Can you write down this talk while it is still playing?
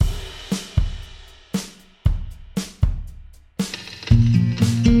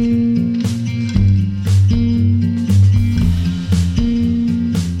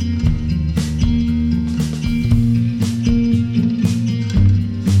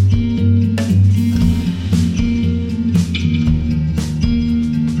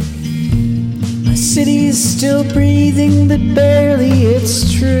Still breathing, but barely,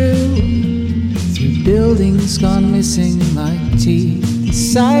 it's true. Through buildings gone missing like teeth, the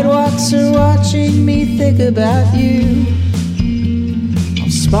sidewalks are watching me think about you. All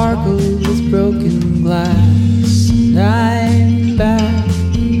sparkled with broken glass, and I'm back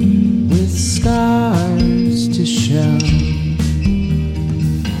with scars to show.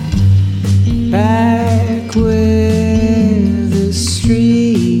 Back with the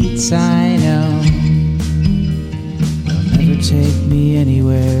streets I know. Take me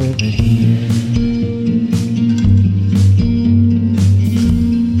anywhere but here.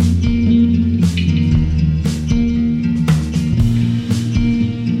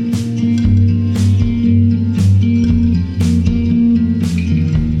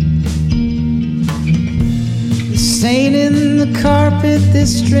 The stain in the carpet,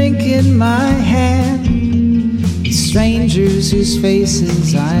 this drink in my hand, these strangers whose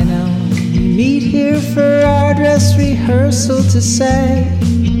faces I know. Meet here for our dress rehearsal to say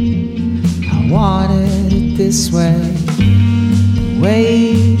I wanted it this way.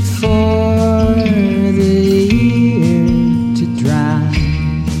 Wait for the year to drown.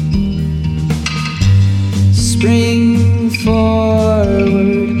 Spring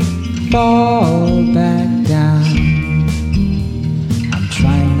forward, fall back down. I'm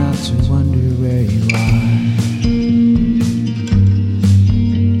trying not to wonder where you are.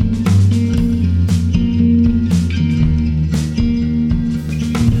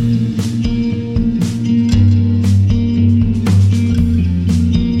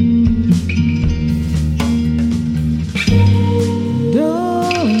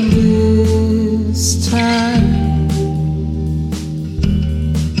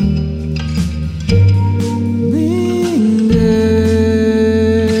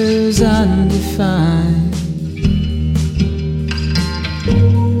 Undefined.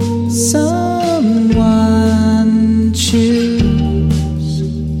 Someone choose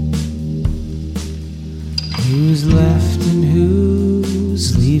who's left and who's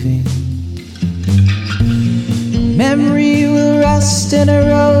leaving. Memory will rust and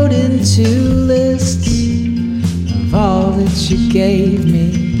erode into lists of all that you gave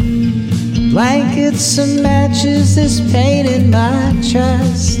me. Blankets and matches, this pain in my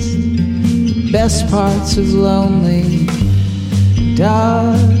chest. Best parts of lonely,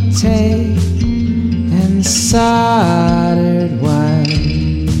 duct tape and soldered wire.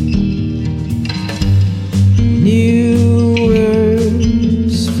 New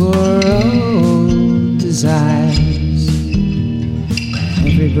words for old desires.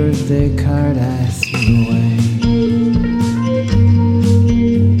 Every birthday card I threw away.